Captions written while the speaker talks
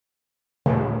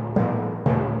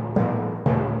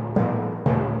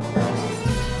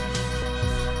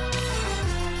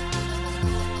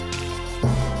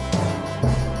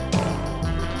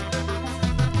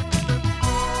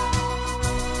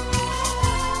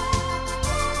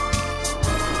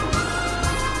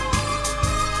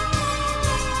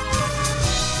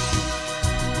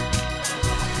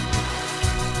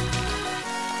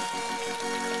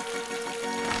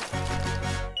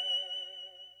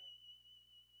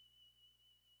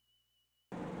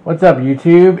What's up,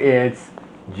 YouTube? It's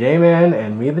J-Man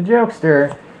and me, the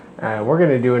Jokester. We're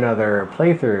going to do another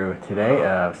playthrough today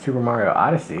of Super Mario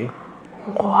Odyssey.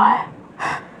 What?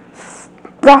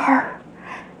 Star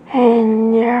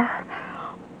in your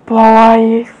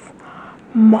boys,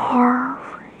 Mario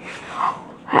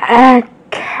and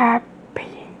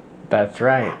Cappy. That's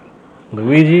right.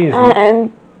 Luigi is...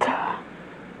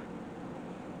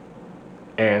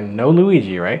 And no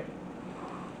Luigi, right?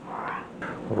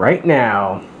 Right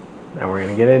now. And we're going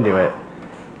to get into it.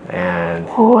 And...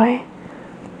 Boy.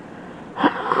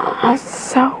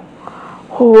 So,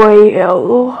 we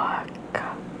look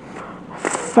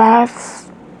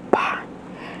fast by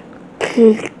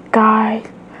these guys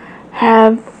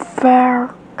have very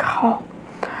cold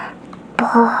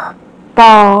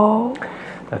purple.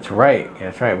 That's right.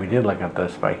 That's right. We did look up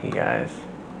those spiky guys.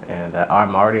 And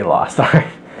I'm already lost.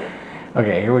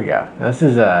 Okay, here we go. This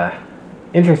is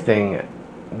interesting.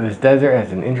 This desert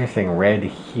has an interesting red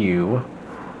hue.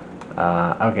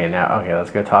 Okay,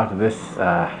 let's go talk to this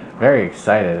very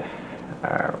excited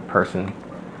person.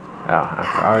 Oh,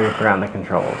 I've already forgotten the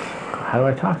controls. How do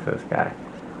I talk to this guy?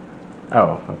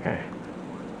 Oh, okay.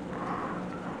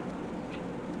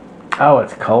 Oh,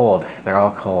 it's cold. They're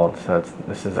all cold, so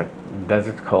this is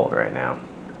desert's cold right now.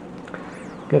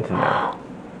 Good to know.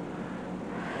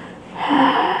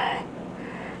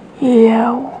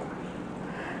 You,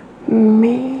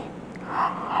 me,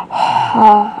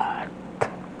 hot.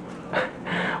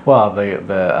 Well,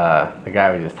 the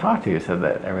guy we just talked to said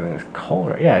that everything's cold.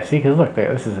 Right? Yeah, see, because look,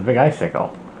 this is a big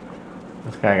icicle.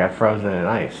 This guy got frozen in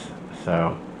ice.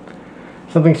 So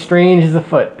something strange is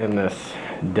afoot in this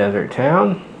desert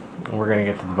town. We're gonna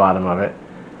get to the bottom of it.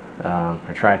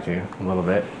 I try to a little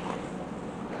bit.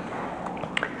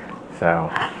 So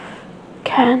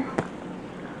Can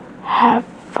have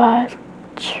fudge.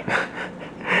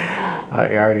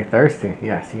 You're already thirsty.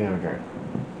 Yes, you can have a drink.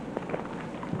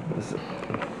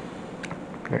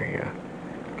 There you go.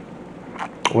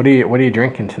 What are you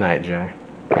drinking tonight, Jay?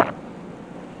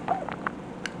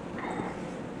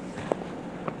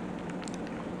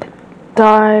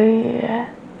 Diet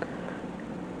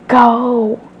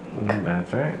Coke.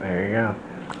 That's right. There you go.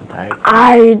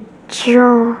 I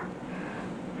drink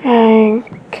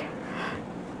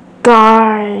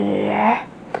diet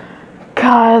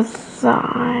cause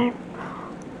I'm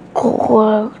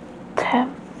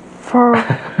gluten free.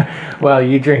 Well,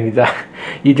 you drink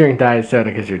diet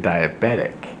soda because you're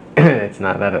diabetic. It's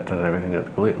not that it does everything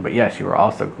with gluten, but yes, you are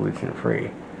also gluten free.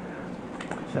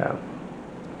 So,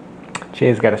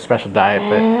 Jay's got a special diet,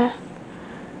 but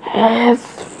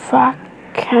it's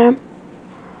fucking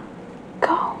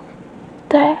go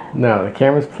dead. No, the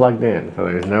camera's plugged in, so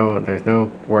there's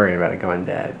no worry about it going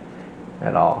dead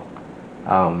at all.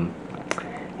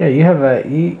 Yeah, you have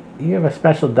a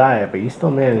special diet, but you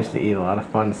still manage to eat a lot of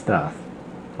fun stuff,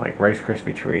 like Rice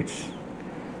Krispie treats,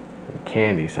 and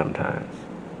candy sometimes,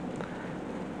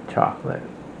 chocolate.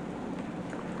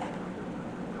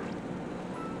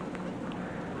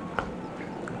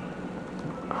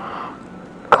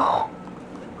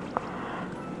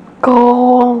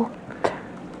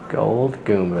 Gold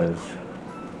Goombas.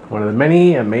 One of the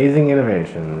many amazing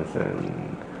innovations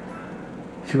in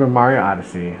Super Mario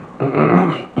Odyssey.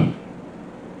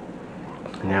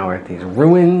 Now we're at these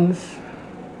ruins.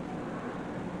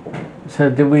 So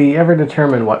did we ever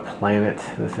determine what planet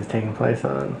this is taking place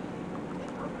on?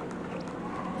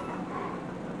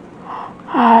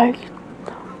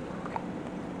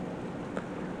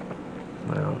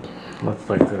 Well, let's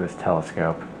look through this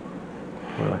telescope.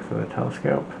 Can we look through the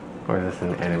telescope? Or is this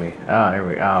an enemy? Oh, here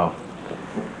we go.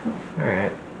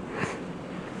 Alright.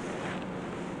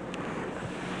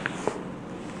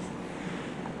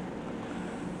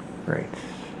 Great.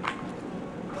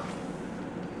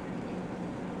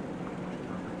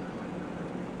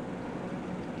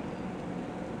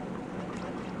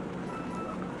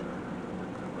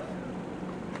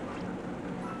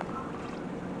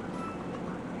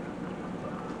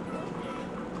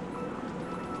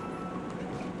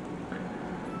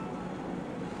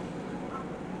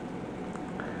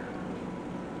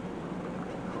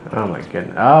 Oh my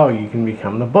goodness. Oh, you can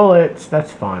become the bullets. That's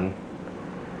fun.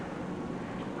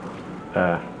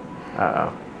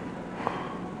 Uh-oh.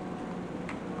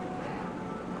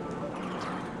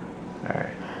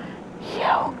 Alright.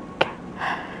 You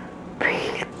can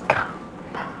become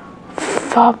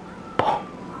the bullet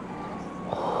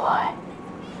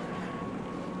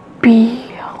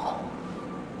bill.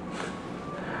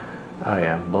 Oh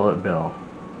yeah, Bullet Bill.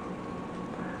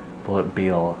 Bullet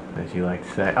Bill, as you like to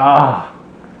say. Ah! Oh!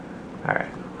 Alright.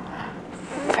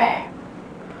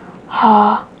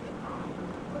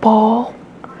 Bull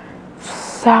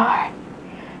side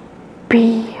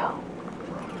Bill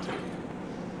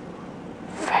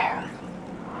fair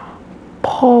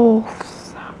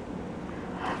pulse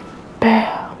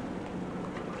bell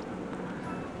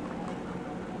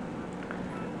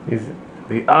Is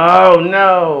the oh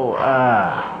no!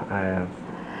 I have.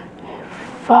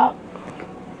 fuck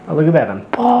Oh, look at that!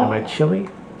 Am I chilly?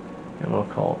 I'm a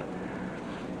little cold.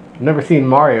 I've never seen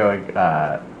Mario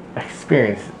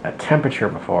experience a temperature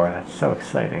before. That's so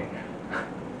exciting.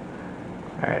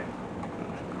 All right.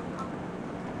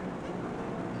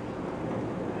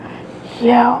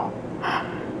 yo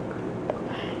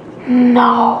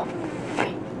no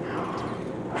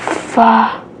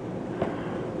fa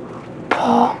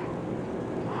pull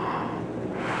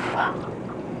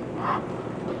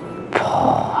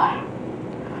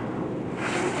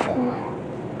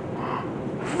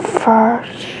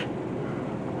first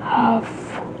of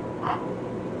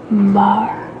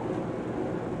March.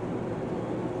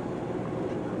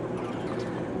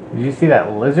 Did you see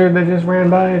that lizard that just ran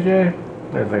by, Jay?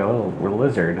 There's like a little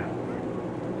lizard.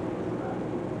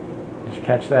 Did you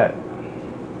catch that,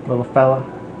 little fella?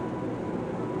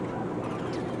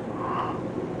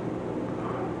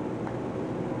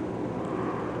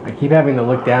 I keep having to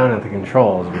look down at the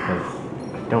controls because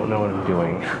I don't know what I'm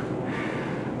doing.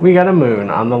 We got a moon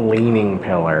on the leaning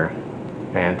pillar.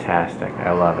 Fantastic.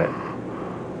 I love it.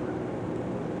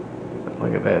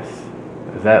 Look at this.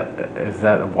 Is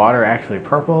that water actually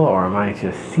purple, or am I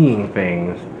just seeing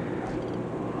things?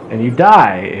 And you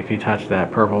die if you touch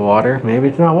that purple water. Maybe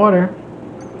it's not water.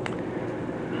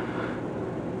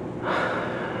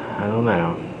 I don't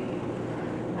know.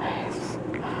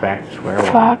 Back to square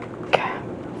one. Fuck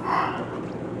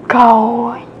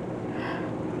going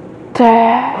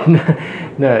dead.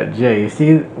 No, Jay, you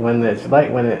see when it's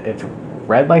it's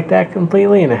red like that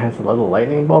completely and it has a little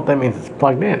lightning bolt, that means it's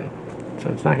plugged in. So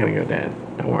it's not gonna go dead.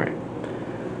 Don't worry.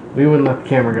 We wouldn't let the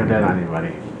camera go dead on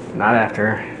anybody. Not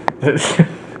after. Are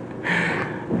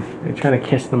you trying to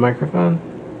kiss the microphone?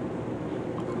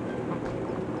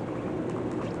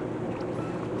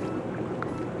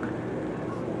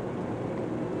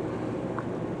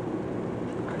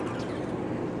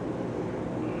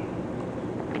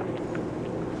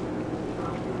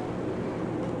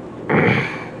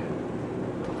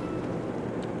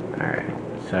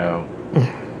 So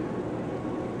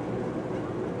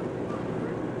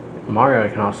Mario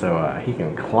can also he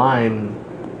can climb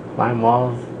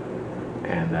walls,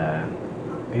 and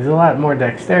he's a lot more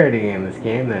dexterity in this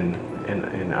game than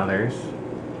in others.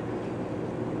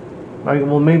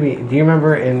 Well, maybe do you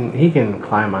remember he can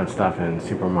climb on stuff in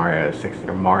Super Mario 60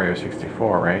 or Mario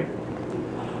 64, right?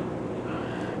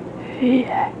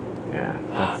 Yeah. Yeah,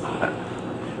 that's that.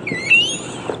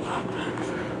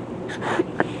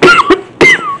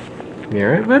 You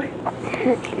alright, buddy?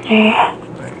 Yeah.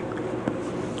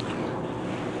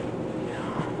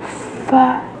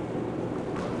 But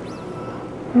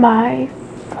my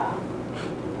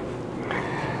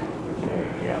There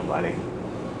you go, buddy.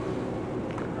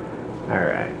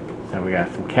 Alright, so we got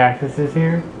some cactuses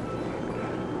here.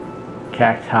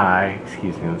 Cacti,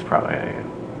 excuse me, that's probably a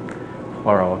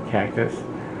plural cactus.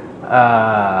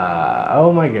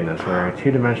 Oh my goodness, we're a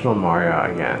two-dimensional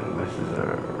Mario again. This is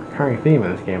a recurring theme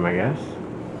in this game, I guess.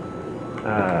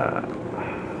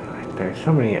 There's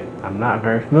so many. I'm not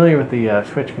very familiar with the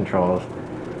Switch controls,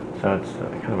 so it's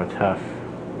kind of a tough.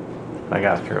 I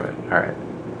got through it. All right.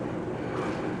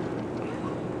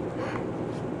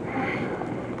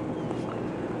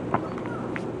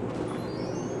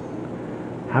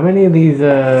 How many of these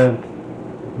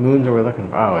moons are we looking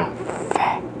for?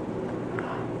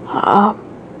 Oh,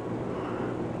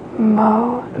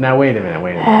 now wait a minute.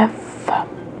 Wait a minute.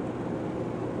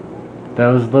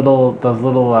 Those little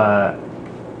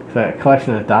that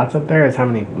collection of dots up there is how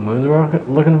many moons we're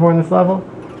looking for in this level?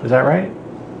 Is that right?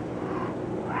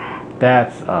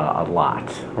 That's a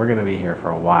lot. We're gonna be here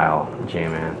for a while,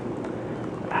 J-Man.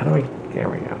 How do we? There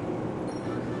we go.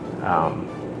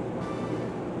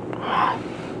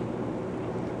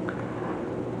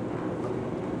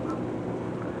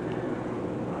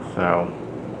 So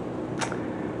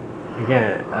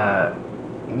again,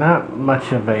 not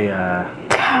much of a.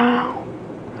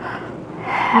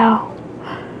 How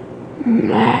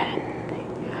many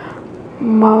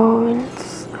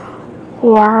moons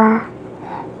were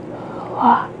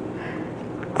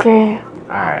there?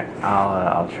 Alright,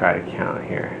 I'll try to count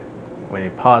here. When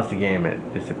you pause the game, it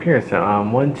disappears. So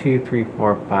 1, 2, 3,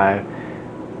 4, 5.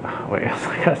 Wait, I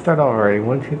gotta start over already.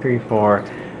 1, 2, 3, 4,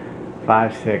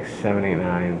 5, 6, 7, 8,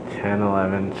 9, 10,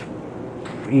 11.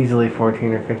 Easily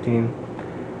 14 or 15.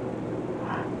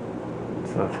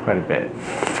 So that's quite a bit.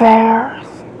 First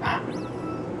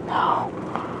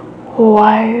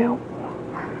way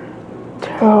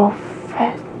to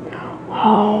fit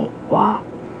over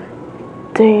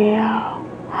there.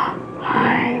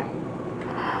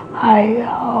 I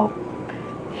hope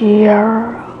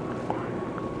you're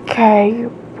okay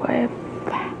with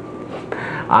that.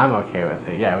 I'm okay with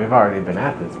it. Yeah, we've already been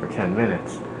at this for 10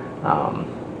 minutes.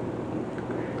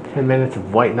 10 minutes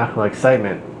of white knuckle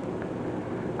excitement.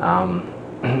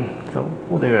 So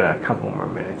we'll do it a couple more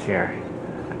minutes here.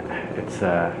 It's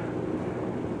okay.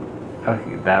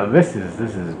 Now this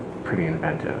is pretty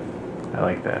inventive. I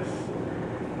like this.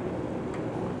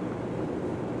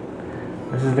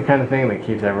 This is the kind of thing that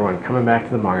keeps everyone coming back to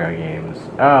the Mario games.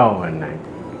 Oh, and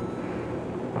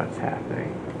what's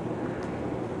happening?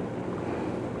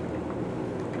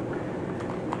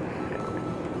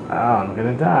 Oh, I'm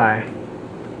gonna die.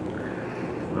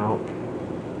 Oh.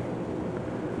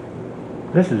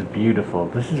 This is beautiful.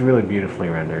 This is really beautifully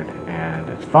rendered, and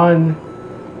it's fun.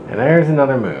 And there's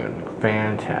another moon.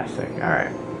 Fantastic.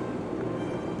 Alright.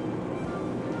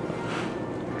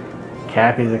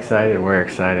 Cappy's excited. We're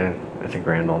excited. It's a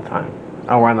grand old time.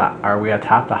 Oh, we're on the. Are we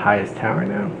atop the highest tower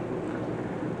now?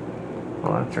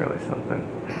 Well, that's really something.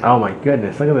 Oh my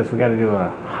goodness! Look at this. We got to do a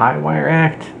high wire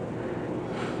act.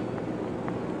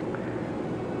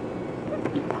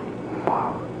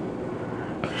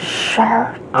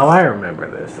 Sure. Oh, I remember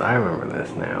this. I remember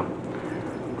this now.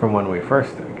 From when we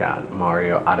first got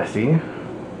Mario Odyssey.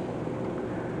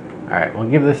 Alright, we'll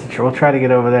give this a try. We'll try to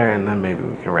get over there, and then maybe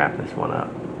we can wrap this one up.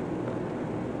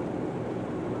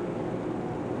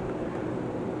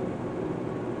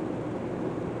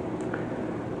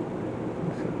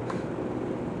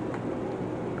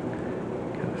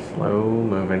 Kind of slow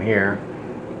moving here.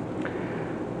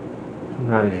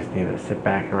 Sometimes you just need to sit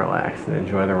back and relax and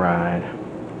enjoy the ride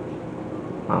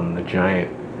on the giant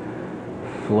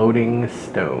floating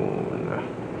stone.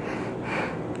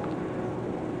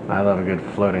 I love a good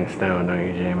floating stone, don't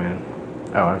you, J-Man?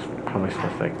 Oh, I was probably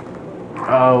supposed to...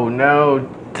 Oh, no!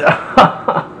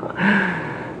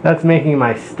 That's making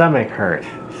my stomach hurt,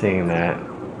 seeing that.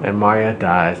 And Mario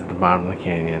dies at the bottom of the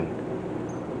canyon.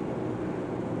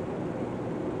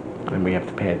 And we have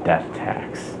to pay a death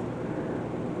tax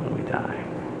when we die.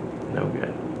 No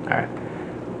good. Alright.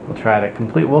 We'll try to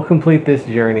complete this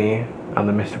journey on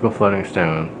the mystical floating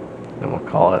stone. Then we'll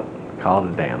call it a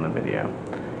day on the video.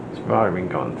 We've already been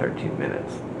going 13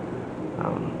 minutes.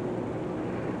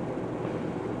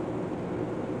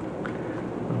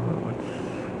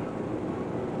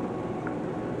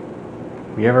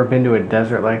 Have you ever been to a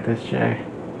desert like this, Jay?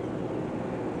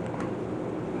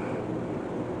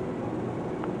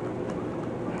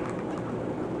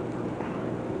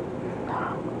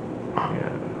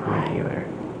 Yeah, me either.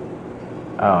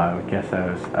 Oh, I guess I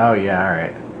was... Oh, yeah,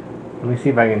 alright. Let me see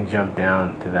if I can jump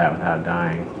down to that without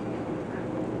dying.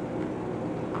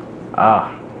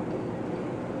 Ah.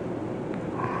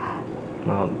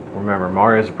 Well, remember,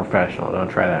 Mario's a professional. Don't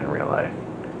try that in real life.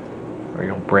 Or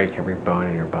you'll break every bone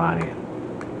in your body.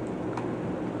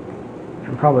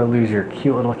 And probably lose your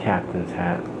cute little captain's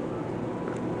hat.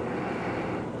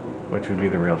 Which would be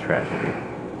the real tragedy.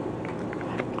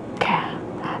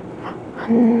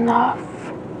 Enough.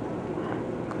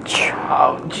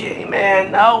 Oh,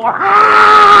 J-Man, no!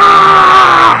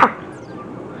 Ah!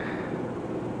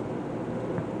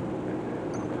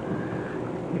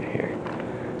 Here.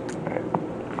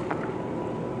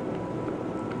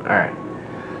 Alright.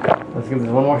 Let's give this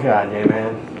one more shot,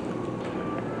 J-Man.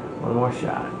 One more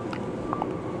shot.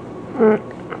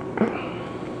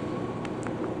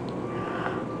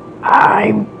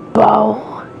 I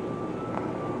bow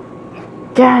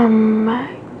down.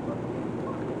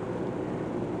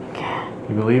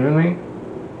 You believe in me?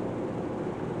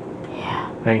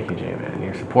 Yeah. Thank you, J-Man.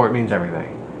 Your support means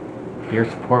everything. With your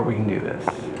support, we can do this.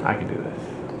 I can do this.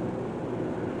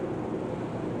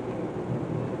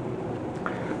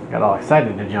 Got all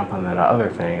excited to jump on that other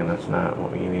thing, and that's not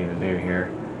what we need to do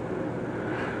here.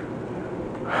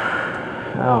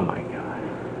 Oh my god.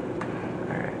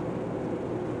 Alright.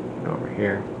 Go over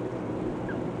here.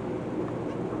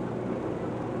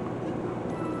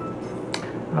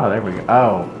 Oh, there we go.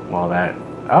 Oh, well that...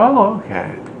 Oh,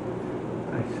 okay.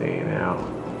 I see now.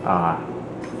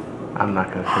 I'm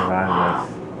not going to survive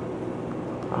this.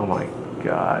 Oh my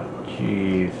god.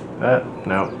 Jeez.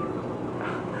 Nope.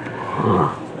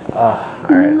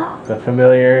 Alright. The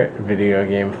familiar video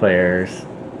game players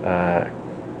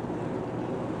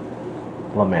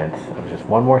lament of just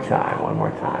one more time.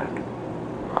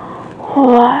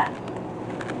 What?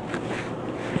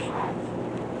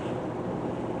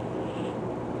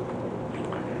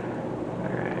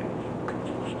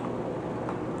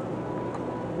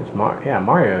 Yeah,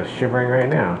 Mario's shivering right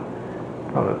now.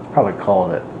 Probably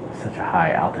cold at such a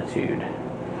high altitude.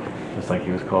 Just like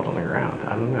he was cold on the ground.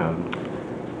 I don't know.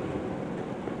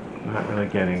 I'm not really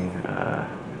getting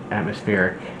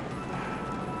atmospheric.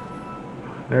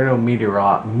 There are no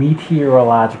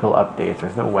meteorological updates.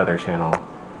 There's no weather channel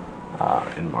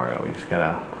in Mario. We just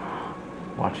gotta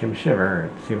watch him shiver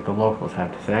and see what the locals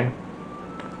have to say.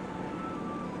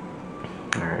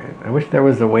 Alright, I wish there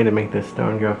was a way to make this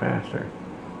stone go faster.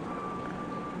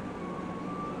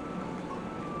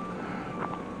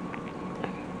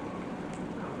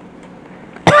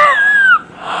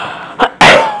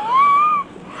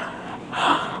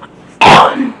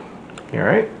 You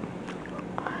alright?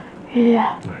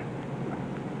 Yeah.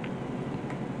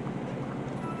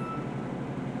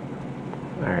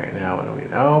 Alright, now what do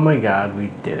we... Oh my god, we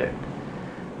did it.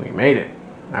 We made it.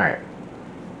 Alright.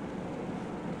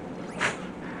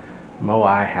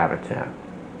 Moai habitat.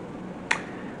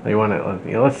 You want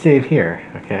to... Let's save here,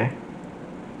 okay?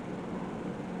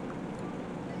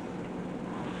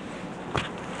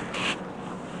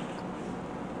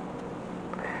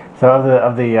 So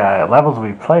of the levels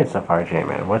we've played so far,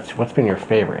 J-Man, what's been your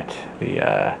favorite?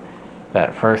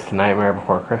 That first Nightmare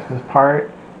Before Christmas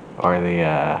part, or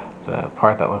the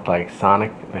part that looked like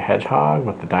Sonic the Hedgehog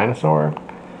with the dinosaur,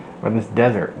 or this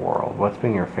desert world? What's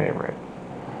been your favorite?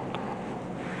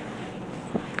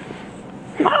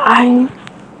 I'm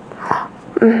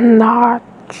not.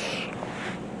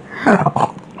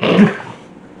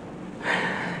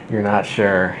 You're not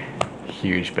sure.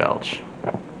 Huge belch.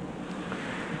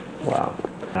 Wow.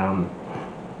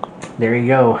 There you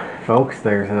go, folks.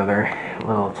 There's another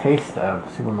little taste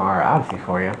of Super Mario Odyssey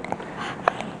for you.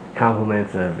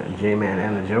 Compliments of J-Man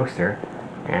and the Jokester.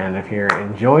 And if you're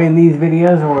enjoying these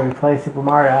videos or we play Super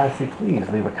Mario Odyssey, please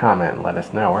leave a comment and let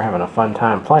us know. We're having a fun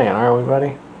time playing, aren't we,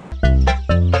 buddy?